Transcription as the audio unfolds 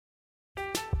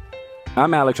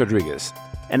I'm Alex Rodriguez.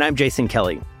 And I'm Jason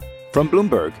Kelly. From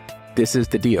Bloomberg, this is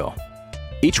The Deal.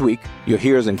 Each week, you'll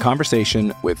hear us in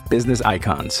conversation with business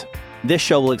icons. This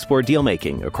show will explore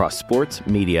deal-making across sports,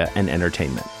 media, and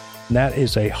entertainment. That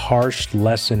is a harsh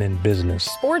lesson in business.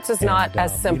 Sports is not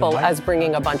as simple as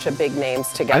bringing a bunch of big names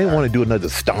together. I didn't want to do another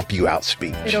stomp you out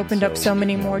speech. It opened up so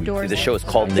many more doors. The show is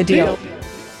called The Deal.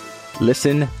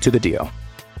 Listen to The Deal.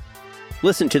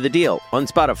 Listen to The Deal on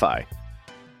Spotify.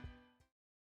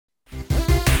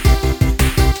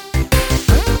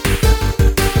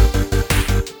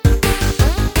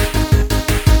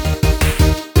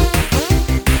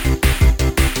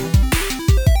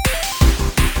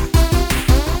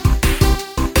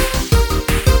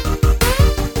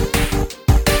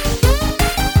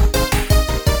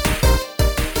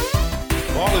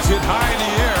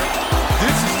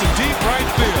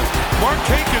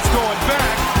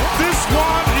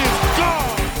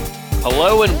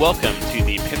 Hello and welcome to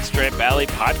the Pinstripe Alley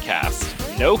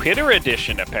podcast. No-hitter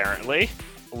edition, apparently.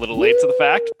 A little late to the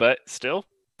fact, but still,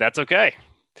 that's okay.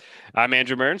 I'm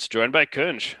Andrew Mearns, joined by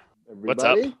Kunj. What's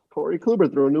up? Corey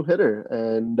Kluber threw a new hitter,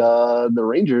 and the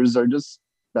Rangers are just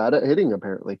bad at hitting,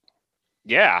 apparently.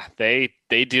 Yeah, they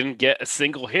didn't get a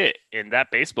single hit in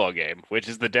that baseball game, which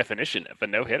is the definition of a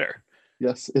no-hitter.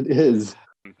 Yes, it is.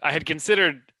 I had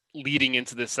considered leading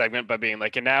into this segment by being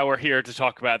like, and now we're here to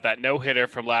talk about that no-hitter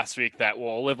from last week that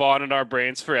will live on in our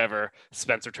brains forever,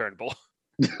 Spencer Turnbull.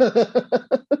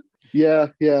 Yeah,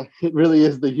 it really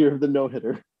is the year of the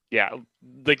no-hitter. Yeah,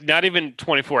 like not even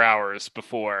 24 hours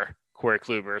before Corey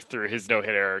Kluber threw his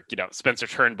no-hitter, Spencer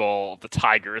Turnbull, the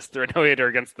Tigers, threw a no-hitter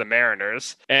against the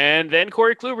Mariners. And then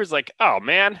Corey Kluber's like, oh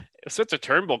man, if Spencer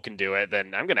Turnbull can do it,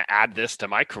 then I'm going to add this to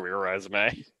my career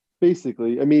resume.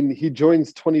 Basically, I mean, he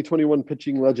joins 2021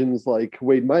 pitching legends like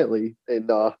Wade Miley in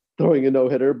throwing a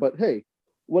no-hitter. But hey,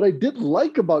 what I did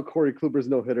like about Corey Kluber's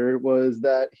no-hitter was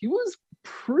that he was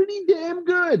pretty damn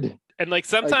good. And like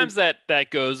sometimes that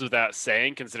goes without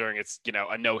saying, considering it's,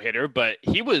 a no-hitter, but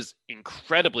he was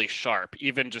incredibly sharp,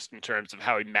 even just in terms of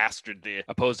how he mastered the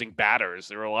opposing batters.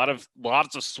 There were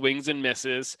lots of swings and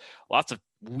misses, lots of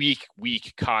weak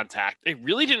contact. It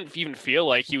really didn't even feel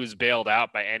like he was bailed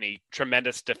out by any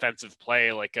tremendous defensive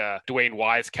play, like a Dwayne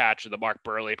Wise catch or the Mark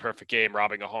Burley perfect game,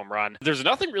 robbing a home run. There's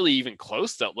nothing really even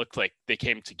close that looked like they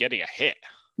came to getting a hit.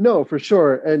 No, for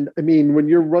sure. And I mean, when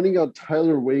you're running out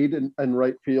Tyler Wade and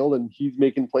right field and he's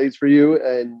making plays for you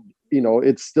and,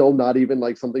 it's still not even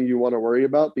like something you want to worry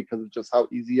about because of just how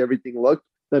easy everything looked,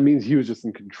 that means he was just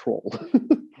in control.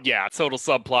 Yeah, total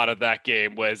subplot of that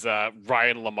game was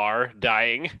Ryan Lamar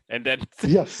dying and then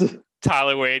yes.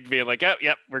 Tyler Wade being like, oh,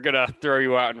 yep, we're going to throw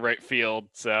you out in right field.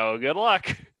 So good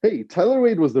luck. Hey, Tyler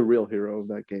Wade was the real hero of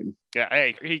that game. Yeah,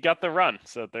 hey, he got the run.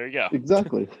 So there you go.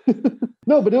 Exactly.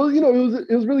 No, but it was,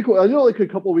 it was really cool. I know like a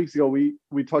couple of weeks ago,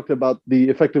 we talked about the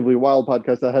Effectively Wild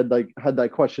podcast that had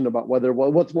that question about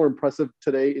what's more impressive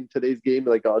today in today's game,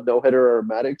 like a no-hitter or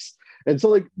Maddox. And so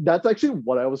like, that's actually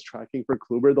what I was tracking for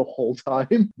Kluber the whole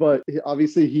time. But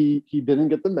obviously he didn't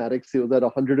get the Maddox. He was at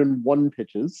 101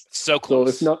 pitches. So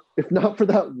close. So if not for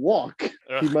that walk,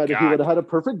 he would have had a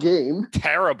perfect game.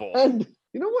 Terrible. And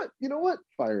you know what?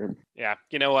 Fire him. Yeah.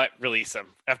 You know what? Release him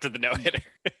after the no-hitter.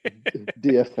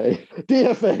 DFA.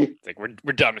 It's like,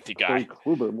 we're done with you, guy.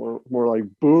 Kluber, more like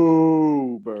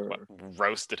Boober.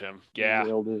 Roasted him. Yeah.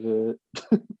 Nailed it.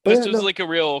 This was like a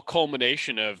real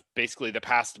culmination of basically the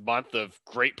past month of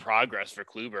great progress for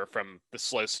Kluber from the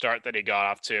slow start that he got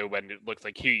off to when it looked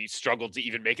like he struggled to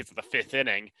even make it to the fifth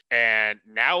inning. And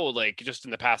now, like, just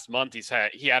in the past month,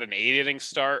 he had an 8-inning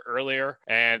start earlier,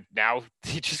 and now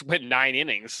he just went 9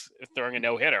 innings throwing a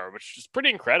no-hitter, which is pretty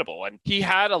incredible. And he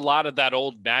had a lot of that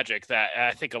old magic that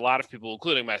I think a lot of people,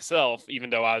 including myself, even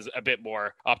though I was a bit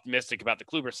more optimistic about the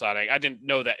Kluber signing, I didn't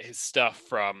know that his stuff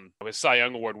from his Cy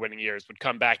Young Award winning years would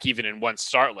come back even in one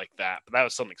start like that. But that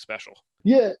was something special.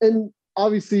 Yeah, and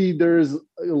obviously there's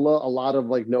a lot of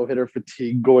like no-hitter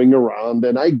fatigue going around,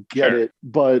 and I get it,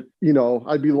 but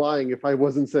I'd be lying if I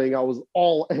wasn't saying I was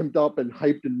all amped up and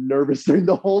hyped and nervous during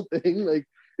the whole thing. Like,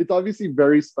 it's obviously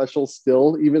very special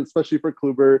still, even especially for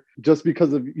Kluber, just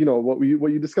because of what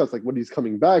you discussed, like what he's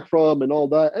coming back from and all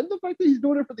that, and the fact that he's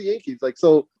doing it for the Yankees. Like,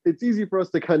 so it's easy for us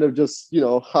to kind of just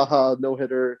haha,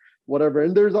 no-hitter, whatever.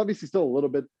 And there's obviously still a little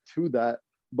bit to that,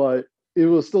 but it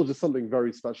was still just something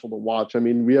very special to watch. I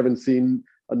mean, we haven't seen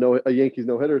a Yankees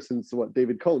no-hitter since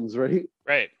David Cones, right?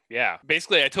 Right. Yeah.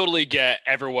 Basically, I totally get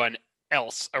everyone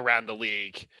else around the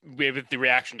league with the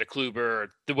reaction to Kluber,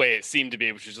 the way it seemed to be,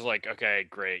 which is just like, okay,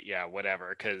 great, yeah,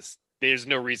 whatever, because there's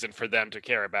no reason for them to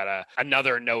care about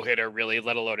another no-hitter, really,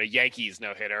 let alone a Yankees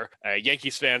no-hitter.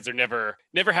 Yankees fans are never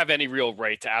have any real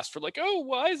right to ask for like, oh,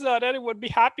 why is not anyone be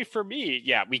happy for me?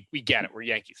 Yeah, we get it. We're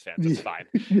Yankees fans. It's fine.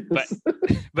 Yes.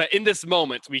 But in this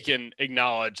moment, we can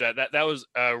acknowledge that was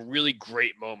a really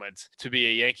great moment to be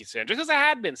a Yankees fan, just because it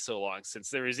had been so long since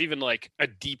there was even like a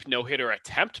deep no-hitter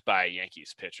attempt by a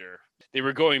Yankees pitcher. They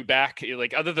were going back,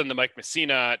 like, other than the Mike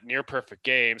Messina near perfect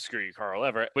game, screw you, Carl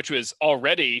Everett, which was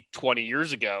already 20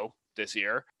 years ago this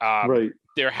year. Right.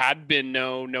 There had been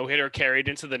no no-hitter carried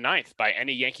into the ninth by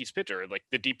any Yankees pitcher. Like,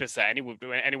 the deepest that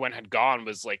anyone had gone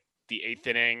was like the eighth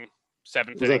inning,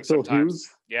 seventh inning sometimes.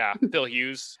 Yeah, Phil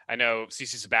Hughes. I know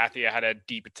CC Sabathia had a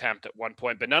deep attempt at one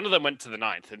point, but none of them went to the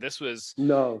ninth. And this was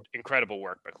incredible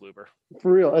work by Kluber.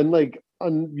 For real. And like,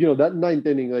 that ninth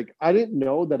inning, like, I didn't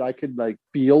know that I could like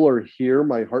feel or hear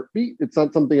my heartbeat. It's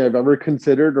not something I've ever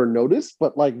considered or noticed,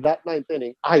 but like that ninth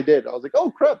inning, I did. I was like, oh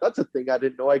crap, that's a thing I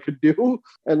didn't know I could do.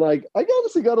 And like, I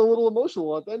honestly got a little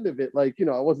emotional at the end of it. Like,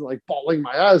 I wasn't like bawling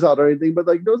my eyes out or anything, but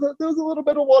like there was a little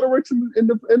bit of waterworks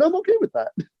and I'm okay with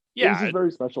that. Yeah. This is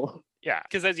very special. Yeah,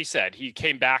 because as you said, he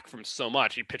came back from so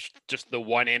much. He pitched just the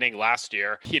one inning last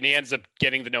year. He ends up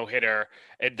getting the no-hitter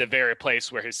at the very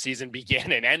place where his season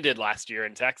began and ended last year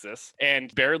in Texas,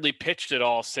 and barely pitched at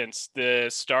all since the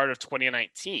start of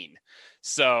 2019.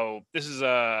 So this is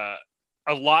a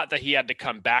lot that he had to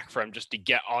come back from just to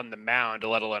get on the mound,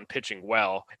 let alone pitching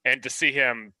well. And to see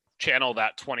him channel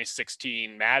that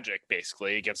 2016 magic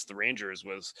basically against the Rangers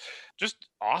was just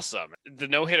awesome. The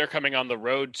no-hitter coming on the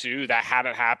road too, that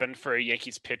hadn't happened for a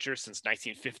Yankees pitcher since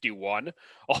 1951.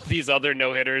 All these other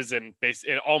no-hitters in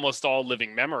almost all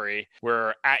living memory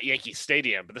were at Yankee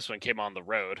Stadium, but this one came on the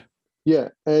road. Yeah,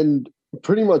 and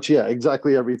pretty much,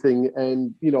 exactly everything.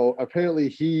 And, apparently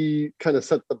he kind of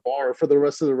set the bar for the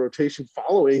rest of the rotation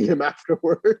following him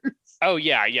afterwards. Oh,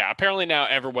 yeah. Apparently now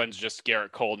everyone's just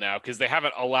Garrett Cole now because they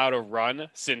haven't allowed a run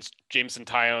since Jameson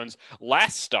Taillon's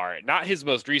last start. Not his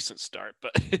most recent start,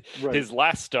 but his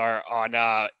last start on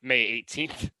May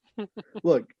 18th.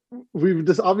 Look, we've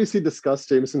just obviously discussed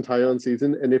Jameson Taillon's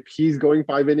season, and if he's going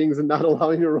 5 innings and not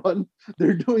allowing a run,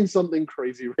 they're doing something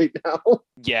crazy right now.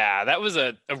 Yeah, that was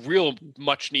a real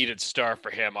much-needed start for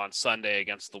him on Sunday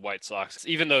against the White Sox.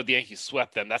 Even though the Yankees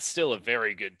swept them, that's still a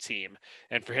very good team.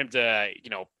 And for him to,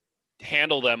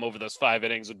 handle them over those 5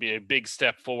 innings would be a big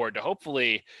step forward to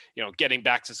hopefully, getting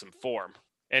back to some form.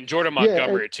 And Jordan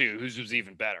Montgomery, too, who's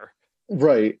even better.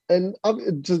 Right. And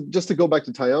just to go back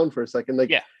to Taillon for a second,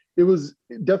 it was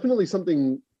definitely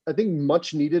something I think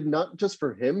much needed, not just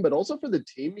for him, but also for the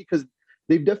team, because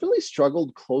they've definitely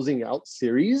struggled closing out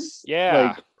series.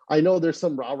 Yeah. I know there's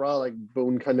some rah-rah, like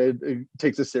Boone kind of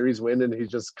takes a series win and he's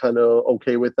just kind of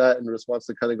okay with that and just wants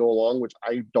to kind of go along, which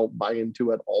I don't buy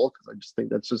into at all because I just think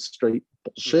that's just straight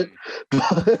bullshit.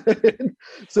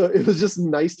 So it was just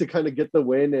nice to kind of get the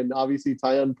win, and obviously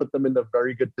Taillon put them in a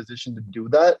very good position to do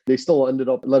that. They still ended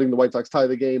up letting the White Sox tie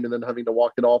the game and then having to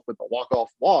walk it off with a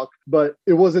walk-off walk, but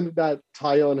it wasn't that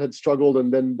Taillon had struggled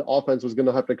and then the offense was going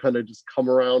to have to kind of just come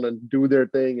around and do their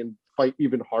thing and fight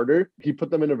even harder. He put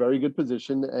them in a very good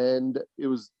position, and it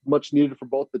was much needed for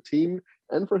both the team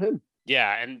and for him.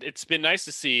 Yeah, and it's been nice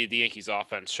to see the Yankees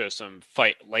offense show some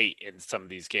fight late in some of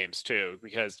these games too,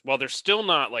 because while they're still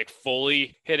not like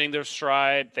fully hitting their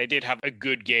stride, they did have a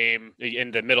good game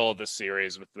in the middle of the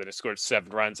series when they scored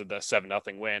 7 runs in the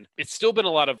 7-0 win. It's still been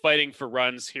a lot of fighting for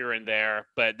runs here and there,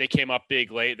 but they came up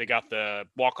big late. They got the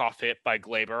walk-off hit by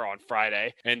Glaber on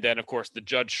Friday, and then of course the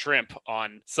Judge Shrimp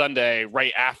on Sunday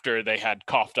right after they had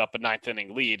coughed up a 9th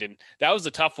inning lead. And that was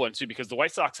a tough one too, because the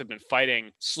White Sox have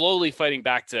been slowly fighting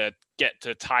back to get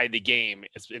to tie the game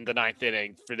in the 9th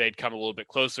inning for they'd come a little bit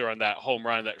closer on that home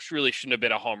run that really shouldn't have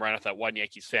been a home run if that one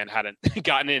Yankees fan hadn't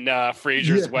gotten in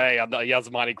Frazier's way on the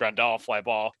Yasmani Grandal fly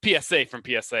ball. PSA from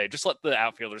PSA. Just let the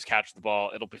outfielders catch the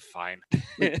ball. It'll be fine.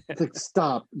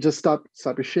 Stop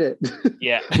your shit.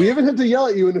 Yeah. We haven't had to yell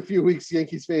at you in a few weeks,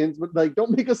 Yankees fans, but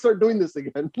don't make us start doing this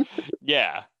again.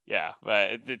 Yeah,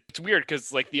 but it's weird because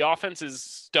the offense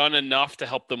is done enough to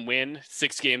help them win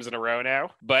 6 games in a row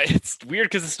now, but it's weird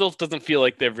because it still doesn't feel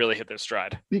like they've really hit their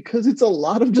stride. Because it's a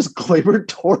lot of just Gleyber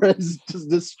Torres just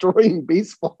destroying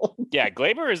baseball. Yeah,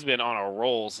 Gleyber has been on a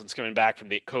roll since coming back from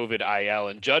the COVID IL,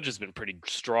 and Judge has been pretty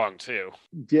strong too.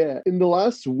 Yeah, in the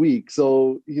last week,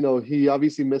 so he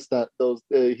obviously missed that.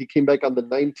 He came back on the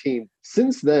 19th.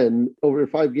 Since then, over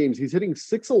 5 games, he's hitting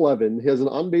 .611. He has an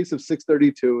on base of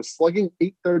 .632, slugging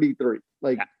 .833.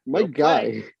 My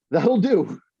guy, that'll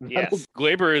do. Yes,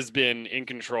 Glaber has been in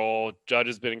control. Judge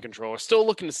has been in control. We're still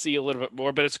looking to see a little bit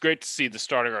more, but it's great to see the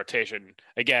starting rotation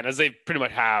again, as they pretty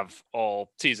much have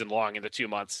all season long in the 2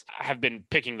 months, have been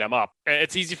picking them up.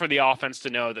 It's easy for the offense to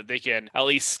know that they can at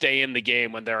least stay in the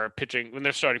game when they're pitching, when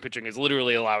their starting pitching is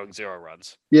literally allowing 0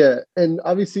 runs. Yeah, and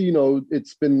obviously,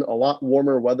 it's been a lot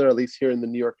warmer weather, at least here in the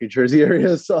New York, New Jersey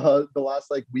areas. The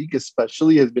last week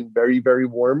especially has been very, very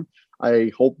warm.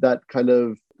 I hope that kind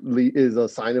of is a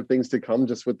sign of things to come,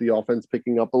 just with the offense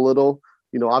picking up a little.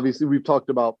 Obviously we've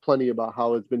talked plenty about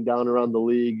how it's been down around the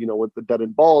league, with the dead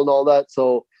end ball and all that.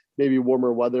 So maybe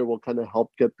warmer weather will kind of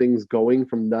help get things going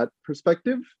from that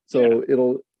perspective. So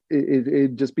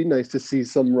it'd just be nice to see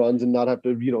some runs and not have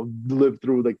to, live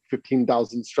through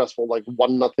 15,000 stressful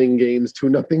 1-0 games,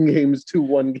 2-0 games,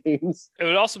 2-1 games. It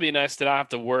would also be nice to not have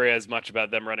to worry as much about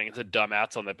them running into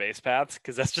dumbouts on the base paths,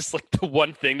 because that's just the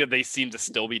one thing that they seem to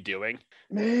still be doing.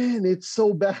 Man, it's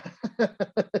so bad.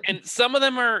 And some of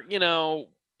them are,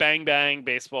 bang bang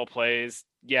baseball plays.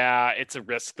 Yeah, it's a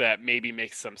risk that maybe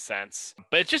makes some sense,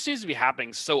 but it just seems to be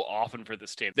happening so often for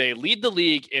this team. They lead the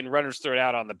league in runners thrown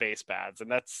out on the base paths,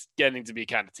 and that's getting to be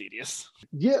kind of tedious.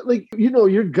 Yeah,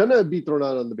 you're gonna be thrown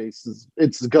out on the bases.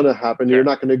 It's gonna happen. You're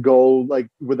not gonna go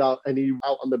without any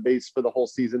out on the base for the whole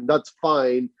season. That's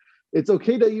fine. It's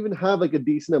okay to even have a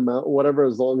decent amount or whatever,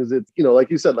 as long as it's,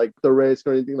 like you said, the risk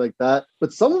or anything like that.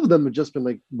 But some of them have just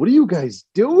been what are you guys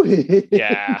doing?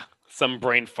 Yeah, some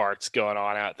brain farts going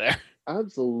on out there.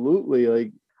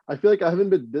 Absolutely. I feel I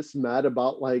haven't been this mad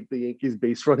about the Yankees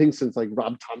base running since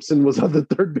Rob Thompson was the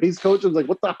third base coach. I was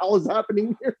what the hell is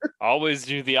happening here? Always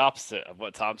do the opposite of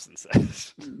what Thompson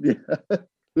says. Yeah.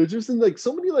 There's just been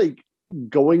so many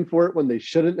going for it when they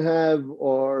shouldn't have,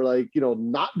 or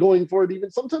not going for it.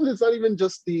 Even sometimes it's not even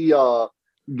just the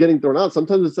getting thrown out.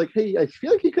 Sometimes it's hey, I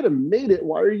feel he could have made it.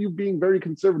 Why are you being very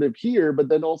conservative here? But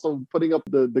then also putting up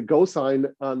the go sign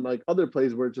on other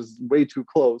plays where it's just way too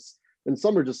close. And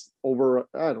some are just over.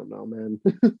 I don't know, man.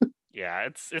 Yeah,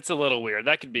 it's a little weird.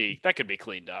 That could be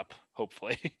cleaned up,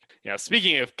 hopefully.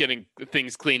 Speaking of getting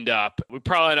things cleaned up, we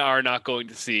probably are not going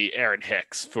to see Aaron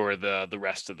Hicks for the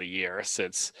rest of the year,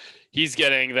 since he's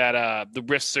getting that the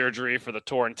wrist surgery for the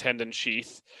torn tendon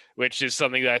sheath, which is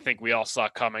something that I think we all saw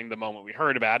coming the moment we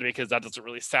heard about it, because that doesn't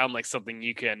really sound like something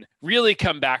you can really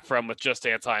come back from with just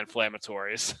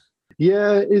anti-inflammatories.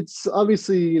 Yeah, it's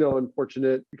obviously,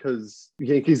 unfortunate, because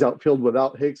Yankees outfield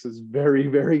without Hicks is very,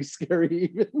 very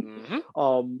scary.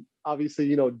 Mm-hmm.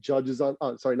 Obviously, Judge is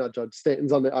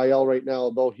Stanton's on the IL right now,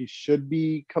 though he should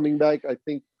be coming back, I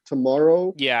think,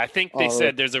 tomorrow. Yeah, I think they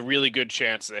said there's a really good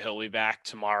chance that he'll be back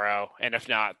tomorrow, and if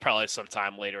not, probably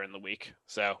sometime later in the week.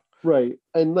 So right,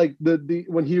 and the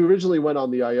when he originally went on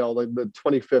the IL, the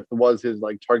 25th was his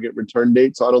target return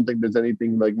date. So I don't think there's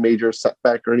anything major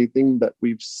setback or anything that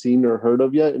we've seen or heard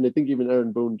of yet. And I think even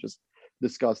Aaron Boone just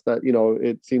discussed that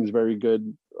it seems very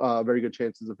good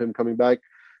chances of him coming back.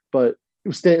 But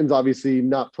Stanton's obviously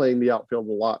not playing the outfield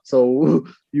a lot, so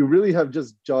you really have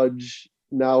just Judge,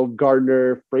 now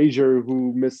Gardner, Frazier,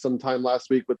 who missed some time last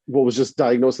week with what was just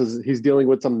diagnosed as he's dealing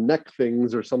with some neck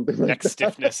things or something like neck that.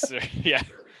 Stiffness. Yeah.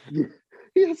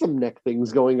 He has some neck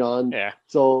things going on. Yeah.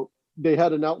 So they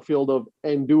had an outfield of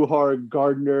Andujar,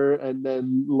 Gardner, and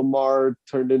then Lamar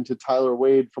turned into Tyler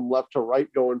Wade from left to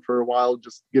right going for a while,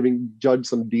 just giving Judge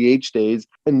some DH days.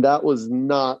 And that was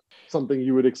not something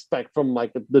you would expect from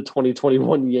the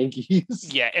 2021 Yankees.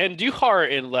 Yeah. Andujar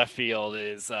in left field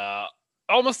is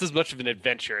almost as much of an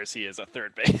adventure as he is at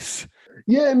third base.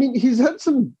 Yeah. I mean, he's had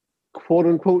some quote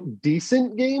unquote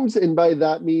decent games. And by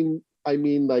that I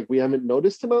mean we haven't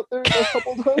noticed him out there a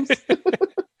couple times.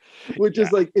 Which is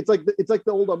it's like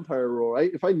the old umpire rule,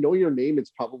 right? If I know your name,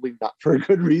 it's probably not for a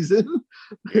good reason.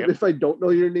 Yep. If I don't know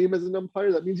your name as an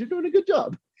umpire, that means you're doing a good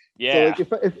job. Yeah. So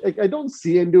if I don't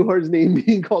see Andujar's name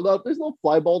being called out, there's no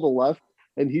fly ball to left,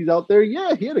 and he's out there.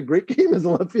 Yeah, he had a great game as a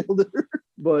left fielder,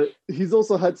 but he's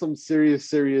also had some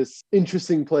serious,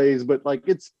 interesting plays. But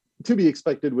it's to be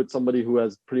expected with somebody who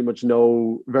has pretty much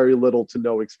very little to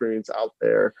no experience out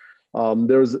there.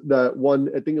 There was that one,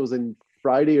 I think it was in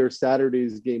Friday or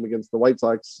Saturday's game against the White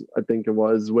Sox, I think it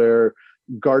was, where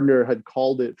Gardner had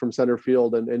called it from center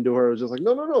field, and Andujar was just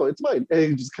no, it's mine. And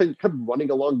he just kept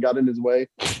running along, got in his way.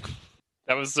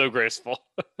 That was so graceful.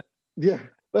 Yeah.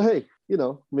 But hey,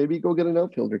 maybe go get an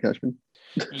outfielder, Cashman.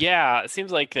 Yeah, it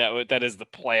seems like that is the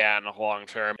plan long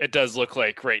term. It does look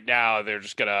like right now they're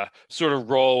just going to sort of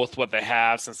roll with what they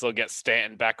have, since they'll get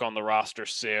Stanton back on the roster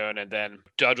soon, and then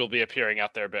Judge will be appearing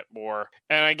out there a bit more.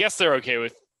 And I guess they're okay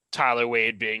with Tyler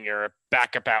Wade being your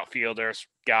backup outfielder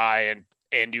guy, and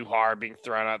Andujar being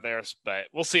thrown out there, but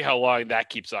we'll see how long that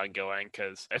keeps on going,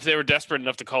 because if they were desperate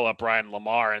enough to call up Brian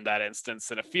Lamar in that instance,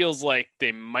 then it feels like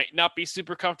they might not be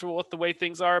super comfortable with the way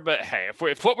things are. But hey,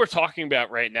 if what we're talking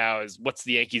about right now is what's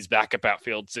the Yankees' backup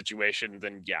outfield situation,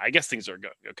 then yeah, I guess things are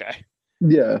going okay.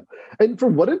 Yeah. And for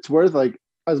what it's worth, like,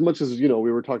 as much as, we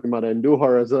were talking about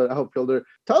Andujar as an outfielder,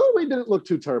 Tyler Wade didn't look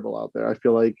too terrible out there. I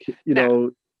feel like,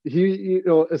 he,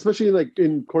 especially like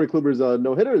in Corey Kluber's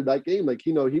no-hitter that game, like,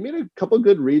 he made a couple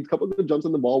good reads, couple good jumps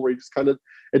on the ball where he just it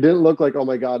didn't look like, oh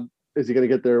my God, is he going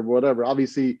to get there? Whatever.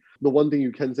 Obviously, the one thing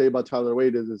you can say about Tyler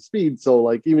Wade is his speed. So,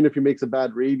 like, even if he makes a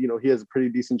bad read, he has a pretty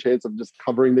decent chance of just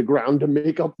covering the ground to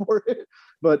make up for it.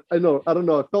 But I don't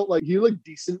know. I felt like he looked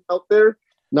decent out there.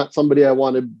 Not somebody I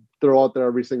want to throw out there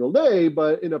every single day,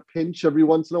 but in a pinch every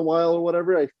once in a while or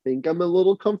whatever, I think I'm a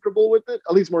little comfortable with it.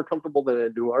 At least more comfortable than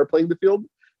Andujar playing the field,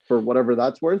 for whatever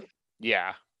that's worth.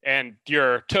 Yeah. And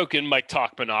your token Mike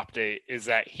Tauchman update is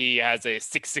that he has a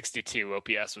 662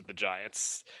 OPS with the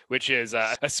Giants, which is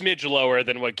a smidge lower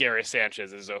than what Gary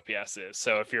Sanchez's OPS is.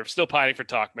 So if you're still pining for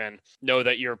Tauchman, know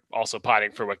that you're also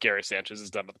pining for what Gary Sanchez has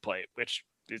done at the plate, which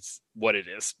is what it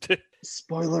is.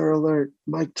 Spoiler alert,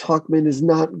 Mike Tauchman is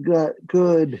not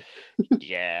good.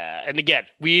 Yeah. And again,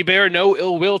 we bear no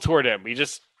ill will toward him. We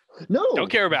just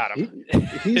don't care about him.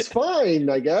 He's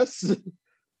fine, I guess.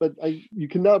 But you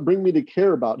cannot bring me to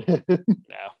care about him.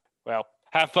 No. Well,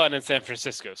 have fun in San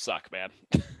Francisco. Suck, man.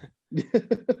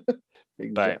 Exactly.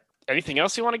 But anything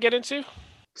else you want to get into?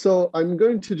 So I'm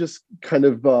going to just kind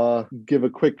of give a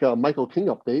quick Michael King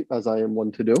update, as I am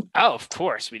one to do. Oh, of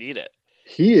course. We need it.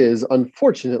 He is,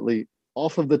 unfortunately,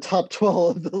 off of the top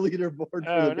 12 of the leaderboard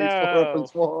for the Baseball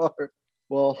Reference WAR.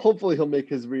 Well, hopefully he'll make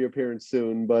his reappearance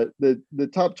soon, but the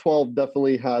top 12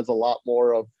 definitely has a lot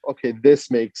more of, okay,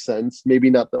 this makes sense. Maybe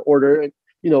not the order.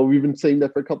 We've been saying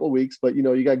that for a couple of weeks, but,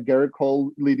 you got Garrett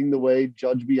Cole leading the way,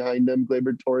 Judge behind him,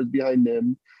 Gleyber Torres behind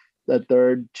him. That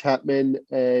third, Chapman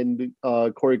and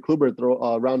Corey Kluber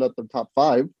round out the top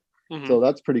 5. Mm-hmm. So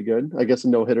that's pretty good. I guess a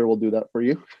no-hitter will do that for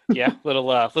you. Yeah,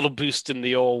 little boost in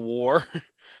the old WAR.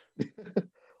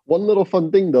 One little fun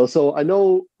thing, though. So I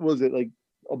know, was it like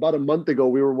about a month ago,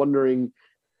 we were wondering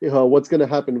what's going to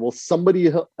happen. Will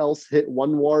somebody else hit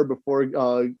 1 WAR before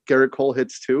Garrett Cole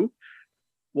hits 2?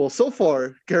 Well, so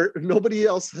far, nobody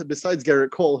else besides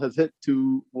Garrett Cole has hit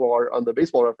 2 WAR on the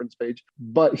Baseball Reference page,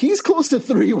 but he's close to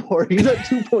 3 WAR. He's at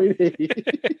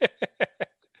 2.8.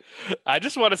 I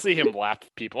just want to see him lap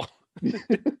people.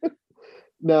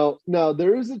 Now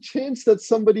there is a chance that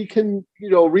somebody can,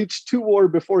 reach 2 WAR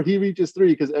before he reaches 3,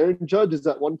 because Aaron Judge is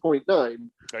at 1.9.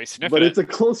 But it's a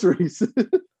close race.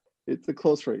 It's a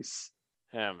close race.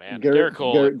 Oh man, Garrett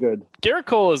good. Garrett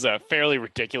Cole is a fairly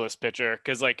ridiculous pitcher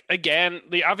because, like, again,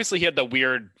 obviously he had the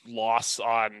weird loss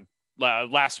on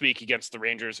last week against the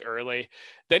Rangers early.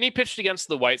 Then he pitched against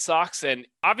the White Sox, and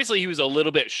obviously he was a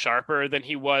little bit sharper than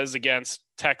he was against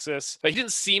Texas, but he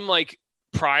didn't seem like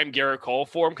prime Garrett Cole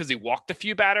for him because he walked a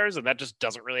few batters, and that just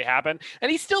doesn't really happen.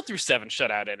 And he still threw 7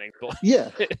 shutout innings.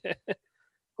 Yeah,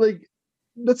 like,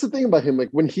 that's the thing about him. Like,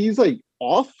 when he's like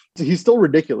off, he's still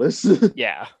ridiculous.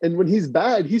 Yeah. And when he's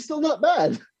bad, he's still not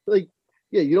bad. Like,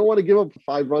 yeah, you don't want to give up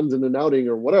 5 runs in an outing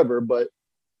or whatever, but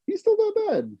he's still not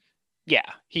bad.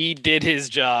 Yeah, he did his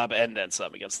job and then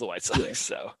some against the White Sox. Yeah.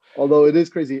 So, although it is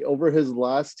crazy, over his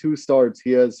last 2 starts,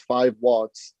 he has 5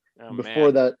 walks.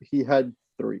 Before that, he had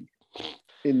 3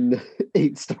 in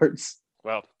 8 starts.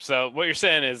 Well, so what you're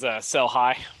saying is sell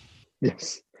high.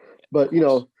 Yes. But,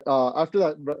 after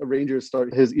that Rangers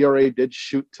start, his ERA did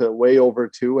shoot to way over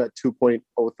 2 at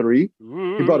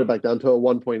 2.03. He brought it back down to a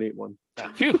 1.81.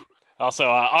 Phew. Also,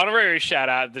 honorary shout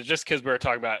out, just because we were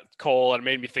talking about Cole, and it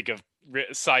made me think of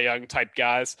Cy Young type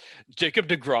guys. Jacob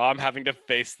DeGrom having to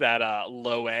face that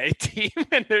low A team,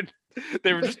 and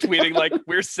they were just tweeting like,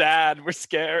 "We're sad, we're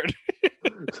scared."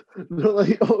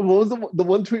 Like, what was the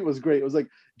one tweet was great. It was like,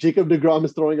 Jacob DeGrom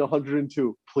is throwing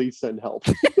 102. Please send help.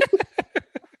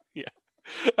 Yeah,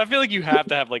 I feel like you have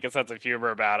to have like a sense of humor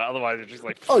about it, otherwise it's just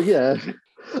like, oh yeah.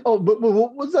 Oh, but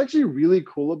what was actually really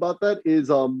cool about that is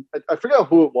I forgot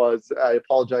who it was. I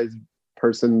apologize,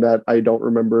 person that I don't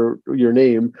remember your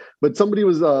name, but somebody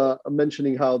was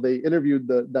mentioning how they interviewed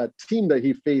that team that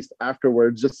he faced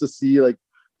afterwards, just to see like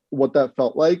what that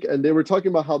felt like. And they were talking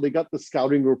about how they got the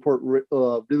scouting report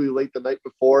really late the night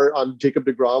before on Jacob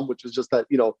deGrom, which is just that,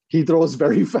 he throws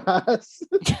very fast.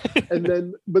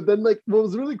 But then like what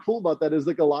was really cool about that is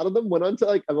like a lot of them went on to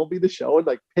like MLB The Show and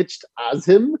like pitched as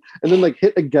him and then like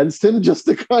hit against him just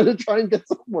to kind of try and get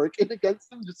some work in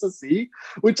against him just to see,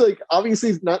 which like obviously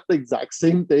is not the exact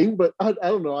same thing, but I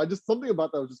don't know. Something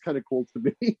about that was just kind of cool to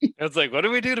me. It's like, what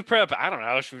do we do to prep? I don't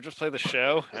know. Should we just play the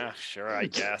show? Sure, I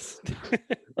guess.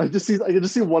 I can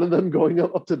just see one of them going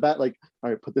up to bat, like,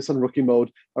 all right, put this on rookie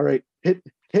mode. All right, hit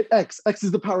X. X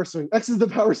is the power swing. X is the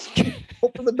power swing.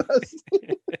 Hope for the best.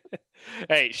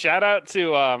 Hey, shout out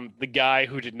to the guy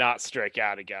who did not strike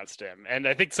out against him. And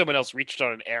I think someone else reached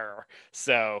on an error.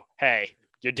 So, hey,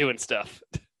 you're doing stuff.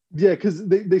 Yeah, because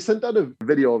they sent out a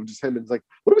video of just him and it's like,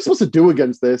 what are we supposed to do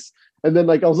against this? And then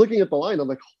like I was looking at the line, I'm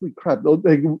like, holy crap.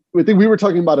 Like, I think we were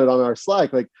talking about it on our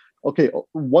Slack, like, okay,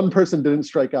 one person didn't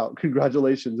strike out.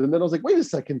 Congratulations. And then I was like, wait a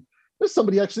second. There's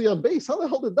somebody actually on base. How the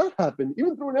hell did that happen?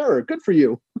 Even through an error. Good for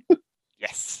you.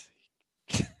 Yes.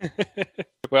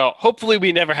 Well, hopefully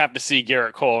we never have to see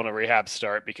Garrett Cole in a rehab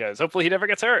start because hopefully he never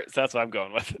gets hurt. So that's what I'm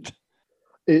going with it.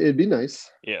 It'd be nice.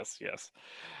 Yes.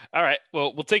 All right.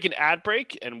 Well, we'll take an ad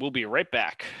break and we'll be right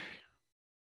back.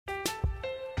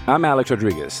 I'm Alex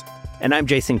Rodriguez. And I'm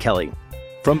Jason Kelly.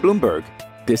 From Bloomberg,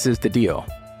 this is The Deal.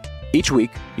 Each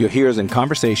week, you'll hear us in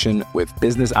conversation with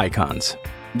business icons.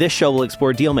 This show will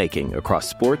explore deal-making across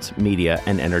sports, media,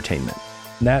 and entertainment.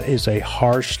 That is a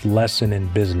harsh lesson in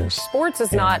business. Sports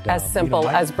is not as simple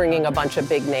as bringing a bunch of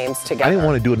big names together. I didn't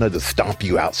want to do another stomp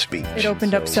you out speech. It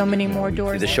opened up so many more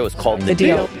doors. The show is called The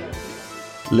Deal.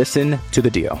 Listen to The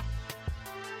Deal.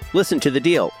 Listen to The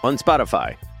Deal on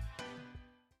Spotify.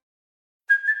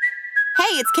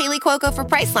 Hey, it's Kaylee Cuoco for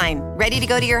Priceline. Ready to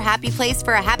go to your happy place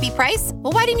for a happy price?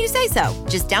 Well, why didn't you say so?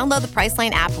 Just download the Priceline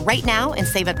app right now and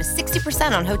save up to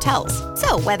 60% on hotels.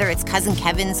 So whether it's Cousin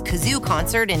Kevin's Kazoo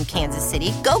Concert in Kansas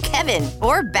City, go Kevin,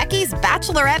 or Becky's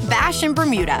Bachelorette Bash in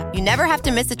Bermuda, you never have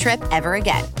to miss a trip ever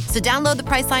again. So download the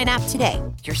Priceline app today.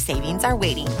 Your savings are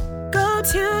waiting. Go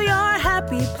to your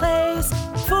happy place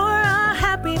for a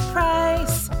happy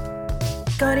price.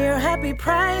 Go to your happy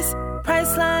price,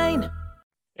 Priceline.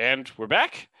 And we're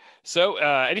back. So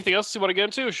anything else you want to get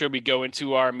into? Or should we go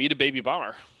into our Meet a Baby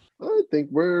Bomber? I think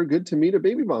we're good to meet a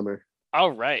baby bomber.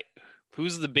 All right.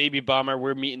 Who's the baby bomber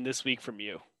we're meeting this week from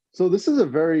you? So this is a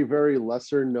very, very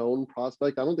lesser known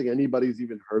prospect. I don't think anybody's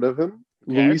even heard of him.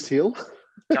 Okay. Luis Gil.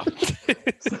 No.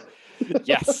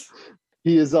 Yes.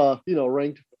 He is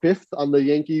ranked 5th on the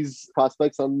Yankees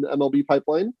prospects on the MLB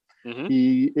pipeline. Mm-hmm.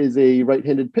 He is a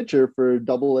right-handed pitcher for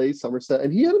AA Somerset,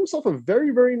 and he had himself a very,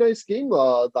 very nice game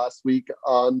last week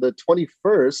on the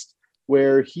 21st,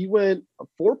 where he went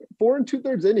 4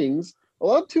 2/3 innings,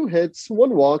 allowed 2 hits,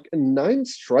 1 walk, and 9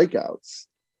 strikeouts.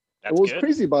 That's What was good.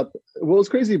 crazy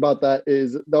about that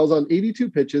is that was on 82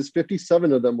 pitches,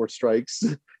 57 of them were strikes.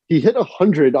 He hit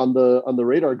 100 on the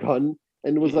radar gun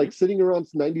and was like sitting around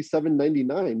 97,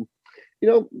 99.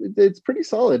 It's pretty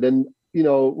solid. And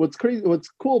what's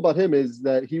cool about him is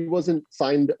that he wasn't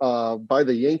signed by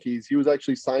the Yankees. He was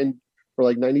actually signed for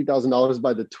like $90,000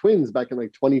 by the Twins back in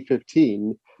like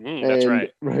 2015. That's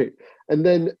right. Right. And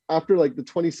then after like the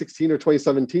 2016 or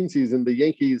 2017 season, the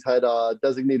Yankees had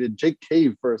designated Jake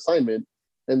Cave for assignment.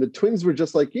 And the Twins were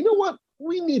just like, you know what?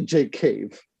 We need Jake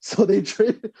Cave. So they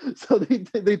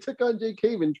took on Jake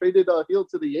Cave and traded Gil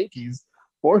to the Yankees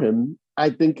for him. I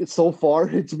think so far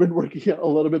it's been working out a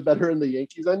little bit better in the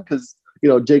Yankees end because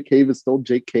Jake Cave is still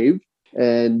Jake Cave,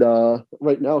 and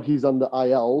right now he's on the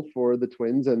IL for the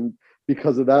Twins. And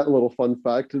because of that little fun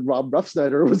fact, Rob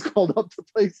Refsnyder was called up to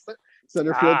play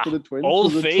center field for the Twins.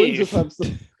 Old so the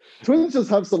fave. Twins just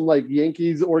have some like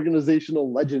Yankees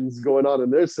organizational legends going on in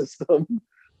their system.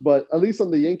 But at least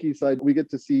on the Yankee side, we get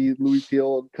to see Luis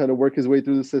Gil kind of work his way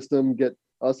through the system, get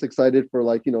us excited for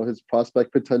his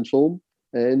prospect potential.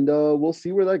 And we'll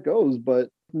see where that goes. But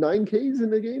 9 Ks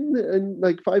in the game and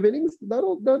like 5 innings,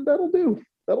 that'll do.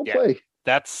 That'll play.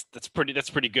 That's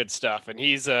pretty good stuff. And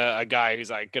he's a guy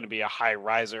who's like going to be a high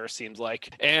riser, seems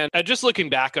like. And just looking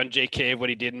back on Jake Cave, what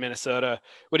he did in Minnesota,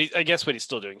 what he's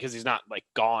still doing, because he's not like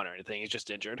gone or anything. He's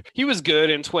just injured. He was good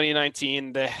in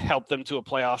 2019 to help them to a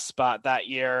playoff spot that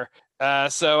year.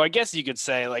 So I guess you could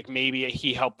say like maybe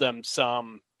he helped them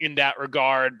some in that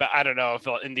regard, but I don't know if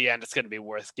in the end it's going to be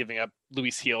worth giving up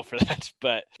Luis Gil for that.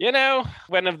 But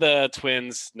when have the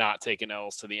Twins not taken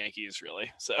L's to the Yankees,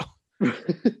 really? So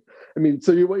I mean,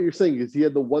 so what you're saying is he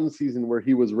had the one season where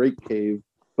he was Rake Cave,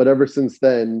 but ever since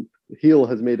then, Gil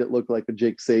has made it look like a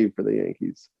Jake save for the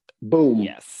Yankees. Boom.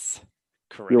 Yes,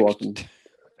 correct. You're welcome.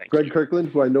 Thank Greg you. Kirkland,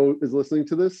 who I know is listening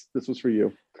to this was for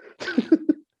you.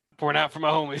 Pouring out for my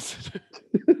homies.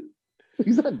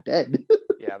 He's not dead.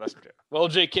 Yeah, that's true. Well,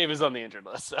 Jake Cave is on the injured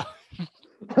list, so.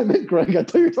 I meant Greg. I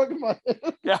thought you were talking about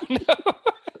him. Yeah, no.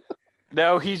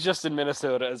 No, he's just in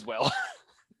Minnesota as well.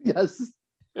 Yes.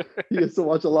 He gets to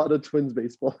watch a lot of Twins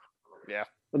baseball. Yeah.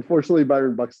 Unfortunately,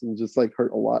 Byron Buxton just like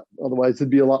hurt a lot. Otherwise,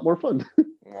 it'd be a lot more fun.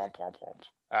 Womp, womp, womp.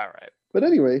 All right. But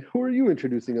anyway, who are you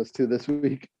introducing us to this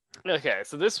week? Okay,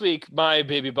 so this week, my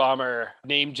baby bomber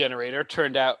name generator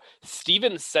turned out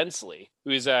Steven Sensley,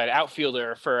 who's an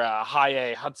outfielder for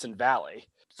High A Hudson Valley.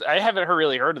 I haven't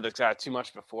really heard of this guy too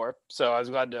much before, so I was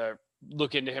glad to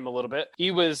look into him a little bit.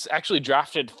 He was actually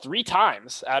drafted 3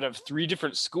 times out of 3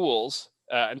 different schools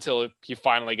until he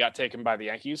finally got taken by the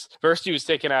Yankees. First, he was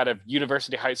taken out of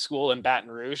University High School in Baton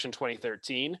Rouge in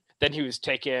 2013. Then he was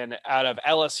taken out of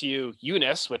LSU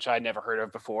Eunice, which I never heard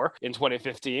of before, in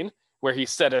 2015, where he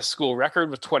set a school record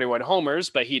with 21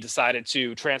 homers, but he decided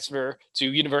to transfer to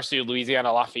University of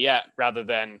Louisiana Lafayette rather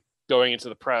than going into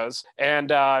the pros.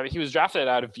 And he was drafted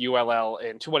out of ULL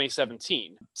in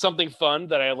 2017. Something fun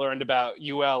that I learned about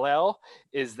ULL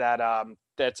is that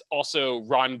that's also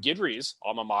Ron Guidry's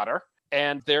alma mater.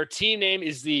 And their team name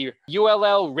is the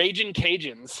ULL Ragin'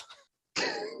 Cajuns.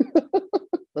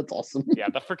 That's awesome. Yeah,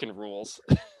 that freaking rules.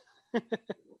 I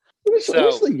wish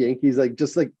the Yankees,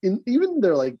 even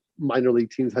their minor league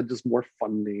teams had just more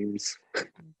fun names.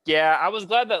 Yeah, I was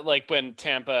glad that when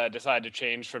Tampa decided to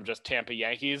change from just Tampa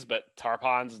Yankees, but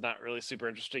Tarpons is not really super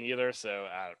interesting either. So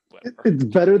whatever. It's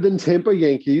better than Tampa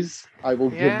Yankees. I will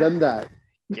give them that.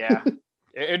 Yeah.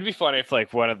 It'd be funny if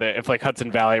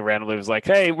Hudson Valley randomly was like,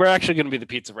 hey, we're actually going to be the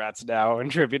Pizza Rats now in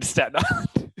tribute to Staten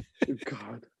Island.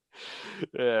 God.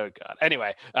 Oh, God.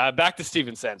 Anyway, back to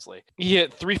Steven Sensley. He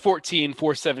hit 314,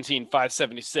 417,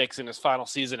 576 in his final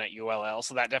season at ULL,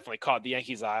 so that definitely caught the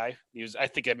Yankees' eye. I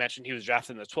think I mentioned he was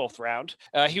drafted in the 12th round.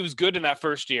 He was good in that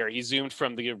first year. He zoomed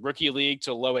from the rookie league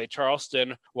to low A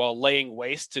Charleston while laying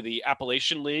waste to the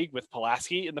Appalachian League with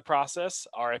Pulaski in the process.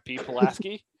 R.I.P.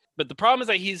 Pulaski. But the problem is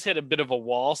that he's hit a bit of a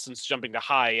wall since jumping to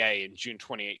High A in June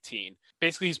 2018.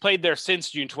 Basically, he's played there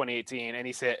since June 2018, and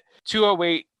he's hit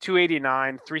 208,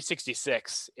 289,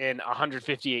 366 in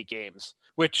 158 games,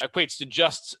 which equates to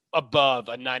just above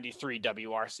a 93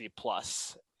 WRC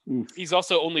plus. He's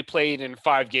also only played in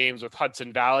 5 games with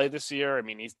Hudson Valley this year. I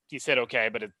mean, he's hit okay,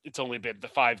 but it's only been the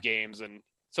 5 games, and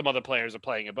some other players are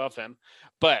playing above him.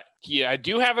 But I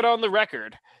do have it on the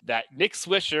record that Nick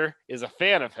Swisher is a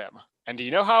fan of him. And do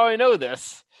you know how I know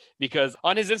this? Because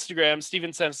on his Instagram, Steven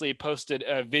Sensley posted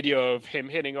a video of him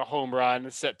hitting a home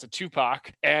run set to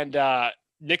Tupac. And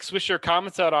Nick Swisher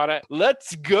commented on it,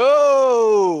 "Let's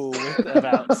go!" with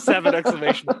about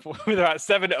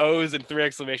 7 O's and 3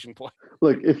 exclamation points.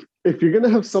 Look, if you're going to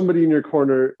have somebody in your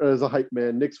corner as a hype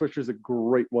man, Nick Swisher's a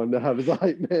great one to have as a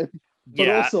hype man. But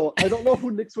also, I don't know who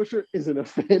Nick Swisher isn't a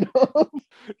fan of.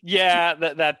 Yeah,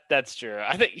 that's true.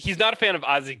 I think he's not a fan of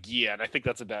Ozzie Guillen. I think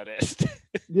that's about it.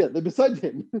 Yeah, besides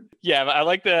him. Yeah, but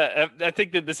I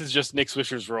think that this is just Nick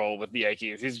Swisher's role with the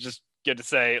Yankees. He's just good to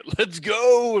say, "Let's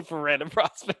go" for random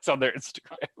prospects on their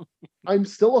Instagram. I'm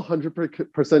still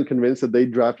 100% convinced that they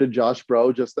drafted Josh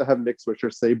Bro just to have Nick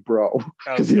Swisher say bro.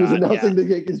 Because he was announcing the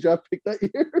Yankees draft pick that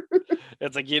year.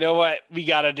 It's like, you know what? We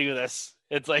got to do this.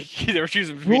 It's like they were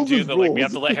choosing between 2, but we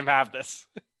have to let him have this.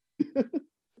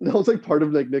 That was part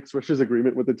of Nick Swisher's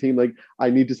agreement with the team. I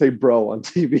need to say bro on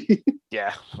TV.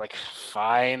 Yeah,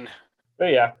 fine.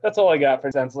 But yeah, that's all I got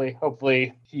for Sensley.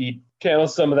 Hopefully he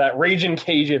channels some of that Ragin'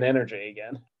 Cajun energy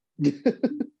again.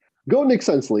 Go Nick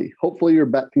Sensley. Hopefully your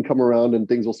bet can come around and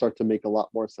things will start to make a lot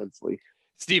more Sensley.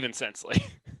 Steven Sensley.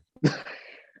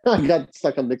 I got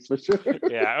stuck on Nick Swisher.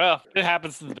 Yeah, well, it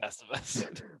happens to the best of us.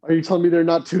 Are you telling me they're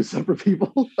not 2 separate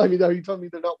people? I mean, are you telling me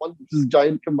they're not one just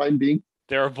giant combined being?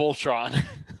 They're a Voltron.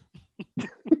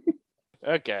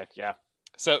 Okay, yeah.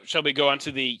 So shall we go on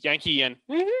to the Yankee and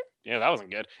yeah, that wasn't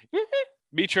good.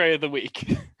 Betray of the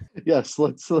week. Yes,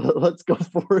 let's go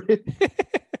for it.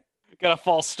 Got a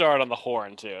false start on the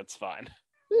horn too. It's fine.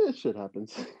 Yeah, shit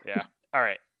happens. Yeah. All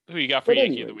right. Who you got for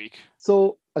Yankee of the week?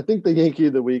 So I think the Yankee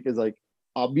of the week is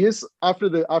obvious. After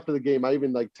the game, I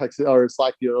even texted or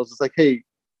Slack you. I was just like, hey,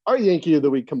 our Yankee of the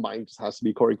week combined just has to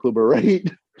be Corey Kluber, right?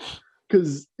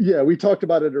 Because we talked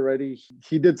about it already.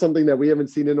 He did something that we haven't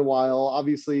seen in a while.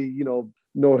 Obviously,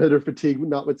 no hitter fatigue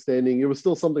notwithstanding, it was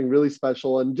still something really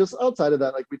special. And just outside of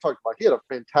that, like we talked about, he had a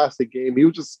fantastic game. He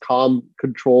was just calm,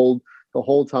 controlled the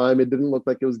whole time. It didn't look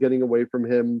like it was getting away from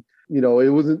him.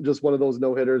 It wasn't just one of those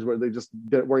no hitters where they just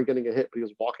weren't getting a hit, but he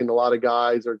was walking a lot of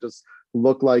guys or just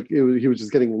looked like he was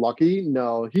just getting lucky.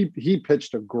 No, he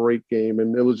pitched a great game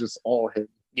and it was just all him.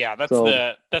 Yeah,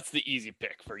 that's the easy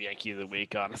pick for Yankee of the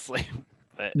week, honestly.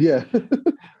 But, yeah.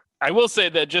 I will say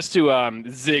that just to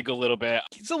zig a little bit,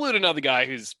 salute another guy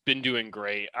who's been doing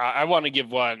great. I want to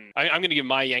give one. I'm going to give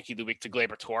my Yankee of the week to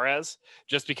Gleyber Torres,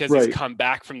 just because he's come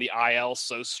back from the IL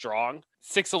so strong.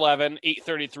 6'11",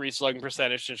 833 slugging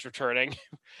percentage since returning.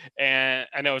 And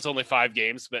I know it's only 5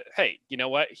 games, but hey, you know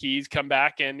what? He's come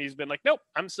back and he's been like, nope,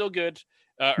 I'm still good.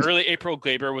 Early April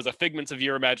Gleyber was a figment of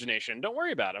your imagination. Don't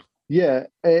worry about him. Yeah,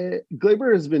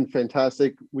 Gleyber has been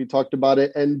fantastic. We talked about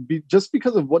it. And just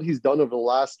because of what he's done over the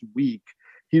last week,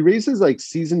 he raises like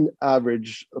season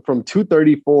average from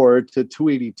 234 to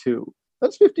 282.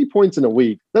 That's 50 points in a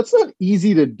week. That's not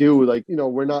easy to do. Like, you know,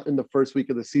 we're not in the first week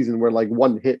of the season where like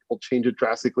one hit will change it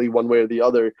drastically one way or the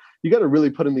other. You got to really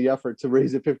put in the effort to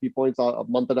raise it 50 points a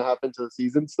month and a half into the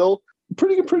season still.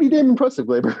 Pretty damn impressive,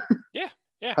 Gleyber. Yeah.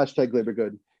 Hashtag Gleyber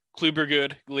good. Kluber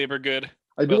good. Gleyber good.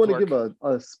 I do want to give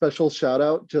a special shout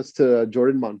out just to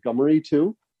Jordan Montgomery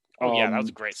too. Oh yeah, that was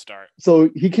a great start. So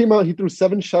he came out, he threw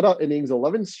 7 shutout innings,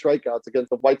 11 strikeouts against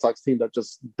the White Sox team that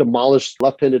just demolished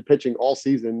left-handed pitching all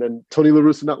season. And Tony La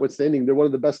Russa notwithstanding, they're one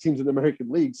of the best teams in the American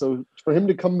League. So for him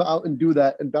to come out and do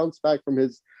that and bounce back from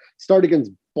his start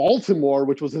against Baltimore,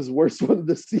 which was his worst one of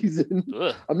the season,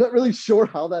 I'm not really sure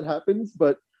how that happens,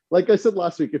 but like I said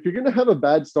last week, if you're going to have a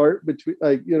bad start between,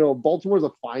 like, you know, Baltimore's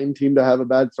a fine team to have a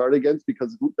bad start against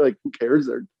because, like, who cares?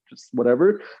 They're just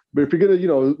whatever. But if you're going to, you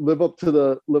know, live up to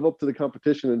the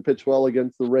competition and pitch well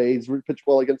against the Rays, pitch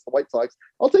well against the White Sox,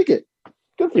 I'll take it.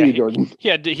 Good for you, Jordan. He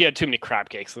had too many crab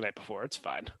cakes the night before. It's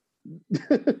fine.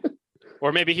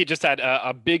 Or maybe he just had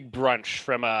a big brunch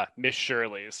from Miss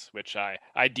Shirley's, which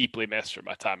I deeply missed from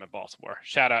my time in Baltimore.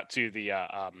 Shout out to the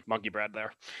monkey bread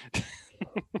there.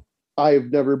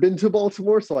 I've never been to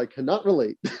Baltimore, so I cannot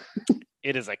relate.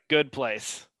 It is a good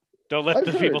place. Don't let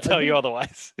the people tell you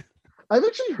otherwise. I've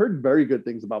actually heard very good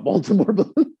things about Baltimore.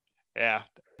 Yeah.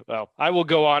 Well, I will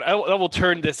go on. I will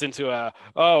turn this into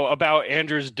about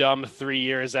Andrew's dumb 3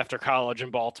 years after college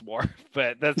in Baltimore.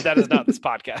 But that is not this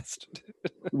podcast.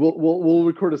 We'll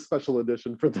record a special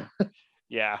edition for that.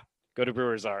 Yeah. Go to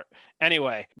Brewers Art.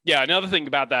 Anyway, yeah, another thing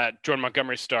about that Jordan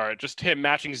Montgomery start, just him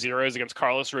matching zeros against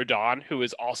Carlos Rodon, who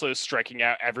is also striking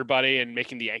out everybody and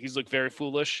making the Yankees look very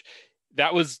foolish.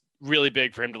 That was really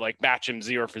big for him to like match him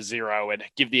 0 for 0 and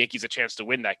give the Yankees a chance to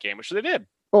win that game, which they did.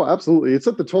 Oh, absolutely. It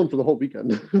set the tone for the whole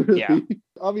weekend. Really. Yeah.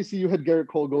 Obviously, you had Garrett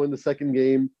Cole go in the second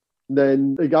game.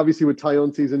 Then, like, obviously, with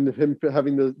Taillon season, him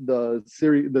having the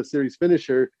series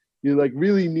finisher, you like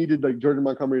really needed like Jordan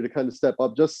Montgomery to kind of step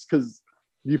up just because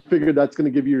you figured that's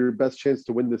going to give you your best chance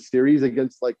to win the series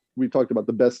against, like we talked about,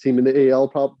 the best team in the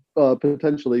AL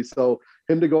potentially. So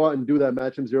him to go out and do that,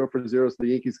 match him 0 for 0 so the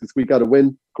Yankees can squeak out a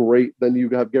win, great. Then you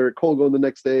have Garrett Cole going the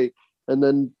next day. And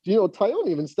then, you know, Taillon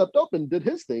even stepped up and did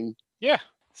his thing. Yeah.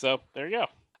 So there you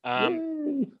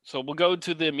go. So we'll go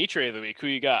to the Mitre of the week. Who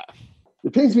you got?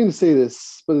 It pains me to say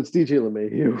this, but it's DJ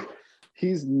LeMahieu.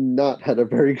 He's not had a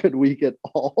very good week at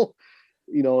all.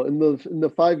 You know, in the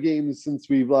 5 games since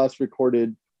we've last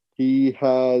recorded, he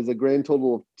has a grand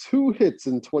total of 2 hits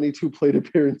and 22 plate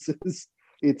appearances.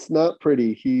 It's not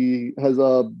pretty. He has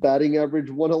a batting average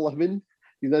 111.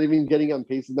 He's not even getting on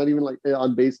base. He's not even like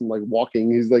on base and like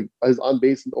walking. He's like his on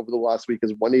base over the last week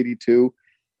is 182,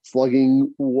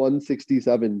 slugging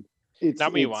 167. It's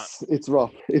not what you want. It's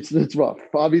rough. It's rough.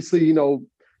 Obviously, you know,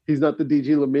 he's not the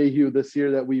DJ LeMahieu this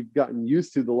year that we've gotten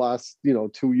used to the last, you know,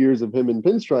 2 years of him in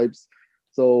pinstripes.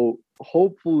 So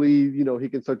hopefully, you know, he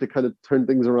can start to kind of turn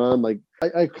things around. Like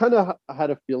I kind of had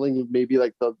a feeling maybe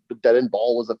like the dead end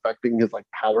ball was affecting his like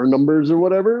power numbers or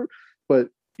whatever. But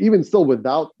even still,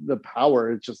 without the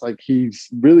power, it's just like he's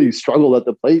really struggled at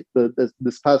the plate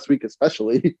this past week,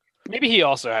 especially. Maybe he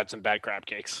also had some bad crab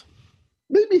cakes.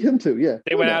 Maybe him too. Yeah,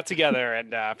 they went out together,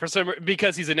 and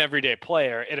because he's an everyday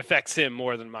player, it affects him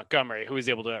more than Montgomery, who is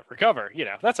able to recover. You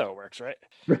know, that's how it works, right?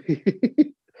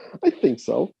 I think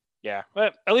so. Yeah,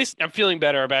 but at least I'm feeling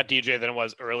better about DJ than it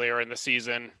was earlier in the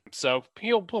season. So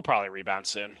he'll probably rebound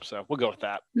soon. So we'll go with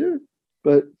that. Yeah,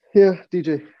 but yeah,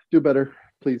 DJ, do better,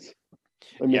 please.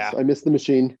 I miss the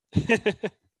machine.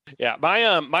 Yeah,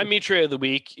 my Mitre of the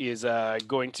week is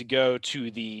going to go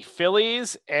to the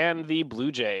Phillies and the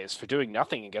Blue Jays for doing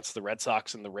nothing against the Red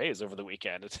Sox and the Rays over the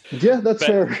weekend. Yeah, that's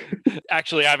fair.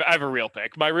 Actually, I have a real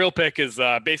pick. My real pick is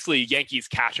basically Yankees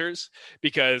catchers,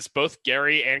 because both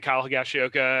Gary and Kyle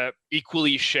Higashioka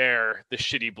equally share the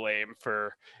shitty blame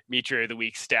for Mitre of the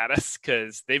week status,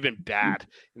 because they've been bad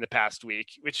in the past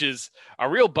week, which is a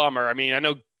real bummer. I mean, I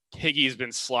know Higgy's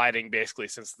been sliding basically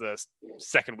since the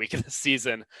second week of the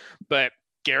season, but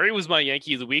Gary was my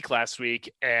Yankee of the week last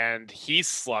week, and he's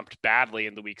slumped badly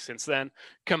in the week since then.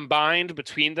 Combined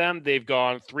between them, they've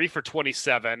gone 3 for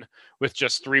 27 with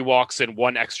just 3 walks and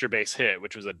 1 extra base hit,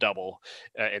 which was a double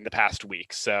in the past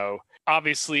week. So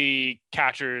obviously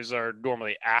catchers are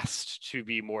normally asked to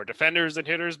be more defenders than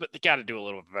hitters, but they got to do a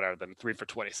little bit better than 3 for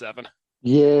 27.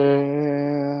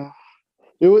 Yeah.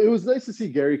 It was nice to see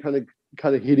Gary kind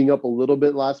of heating up a little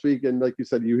bit last week. And like you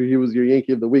said, he was your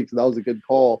Yankee of the week. So that was a good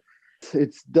call.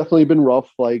 It's definitely been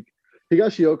rough. Like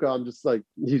Higashioka, I'm just like,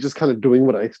 he's just kind of doing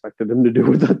what I expected him to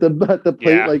do at the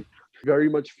plate. Yeah. Like very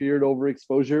much feared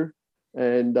overexposure,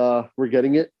 and we're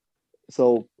getting it.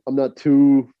 So I'm not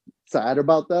too sad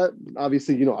about that.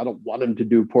 Obviously, I don't want him to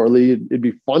do poorly. It'd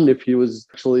be fun if he was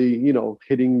actually,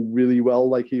 hitting really well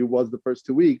like he was the first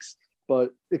 2 weeks.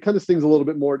 But it kind of stings a little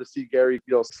bit more to see Gary,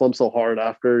 slump so hard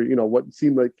after, what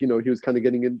seemed like, he was kind of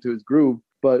getting into his groove.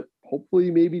 But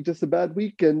hopefully maybe just a bad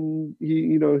week and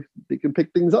they can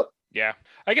pick things up. Yeah.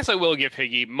 I guess I will give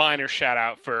Higgy minor shout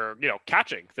out for,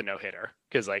 catching the no-hitter,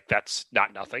 because that's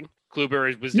not nothing.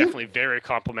 Kluber was definitely very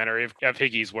complimentary of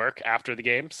Higgy's work after the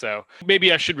game. So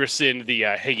maybe I should rescind the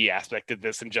Higgy aspect of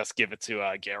this and just give it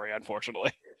to Gary,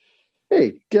 unfortunately.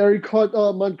 Hey, Gary caught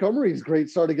Montgomery's great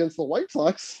start against the White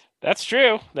Sox. That's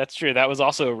true. That was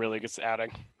also a really good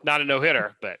outing. Not a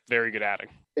no-hitter, but very good outing.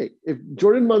 Hey, if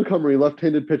Jordan Montgomery,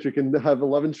 left-handed pitcher, can have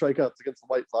 11 strikeouts against the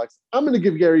White Sox, I'm going to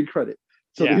give Gary credit.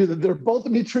 So either they're both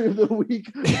Mitri of the week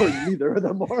or neither of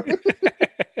them are.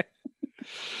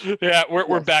 Yeah,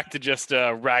 we're back to just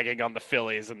ragging on the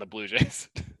Phillies and the Blue Jays.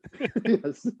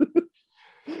 Yes.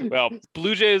 Well,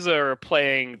 Blue Jays are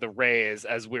playing the Rays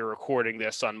as we're recording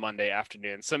this on Monday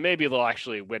afternoon, so maybe they'll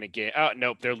actually win a game. Oh,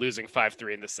 nope, they're losing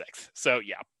 5-3 in the 6th. So,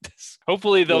 yeah,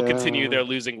 hopefully they'll continue their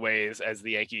losing ways as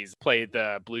the Yankees play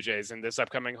the Blue Jays in this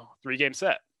upcoming 3-game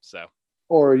set. So,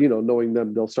 or, knowing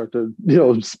them, they'll start to,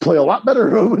 just play a lot better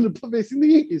when facing the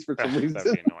Yankees for some reason.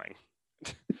 That'd be annoying.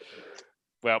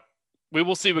 Well, we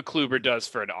will see what Kluber does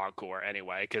for an encore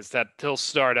anyway, because he'll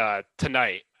start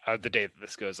tonight. The day that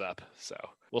this goes up, so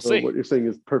we'll see. What you're saying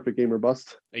is perfect game or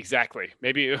bust. Exactly.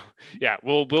 Maybe, yeah.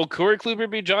 Will Corey Kluber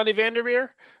be Johnny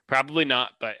Vandermeer? Probably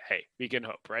not, but hey, we can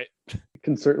hope, right?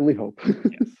 Can certainly hope.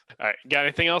 Yes. All right. Got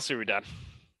anything else? Or are we done?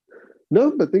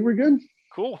 No, I think we're good.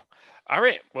 Cool. All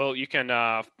right. Well, you can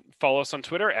follow us on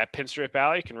Twitter at Pinstripe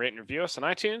Alley. You can rate and review us on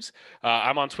iTunes.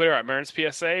 I'm on Twitter at Mearns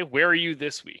PSA. Where are you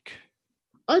this week?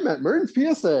 I'm at Mearns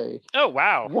PSA. Oh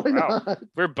wow! Why not?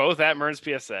 We're both at Mearns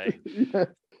PSA. Yeah.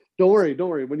 Don't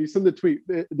worry. When you send the tweet,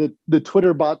 the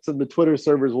Twitter bots and the Twitter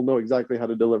servers will know exactly how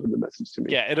to deliver the message to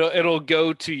me. Yeah, it'll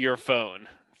go to your phone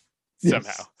somehow.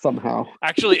 Yes, somehow.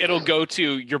 Actually, it'll go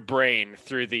to your brain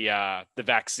through the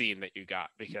vaccine that you got,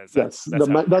 because that's what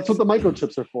the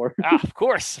microchips are for. Of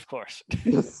course.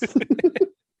 Yes.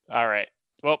 All right.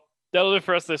 Well, that'll do it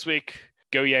for us this week.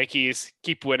 Go Yankees.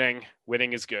 Keep winning.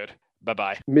 Winning is good.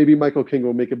 Bye-bye. Maybe Michael King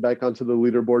will make it back onto the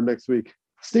leaderboard next week.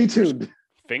 Stay tuned.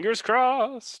 Fingers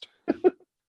crossed.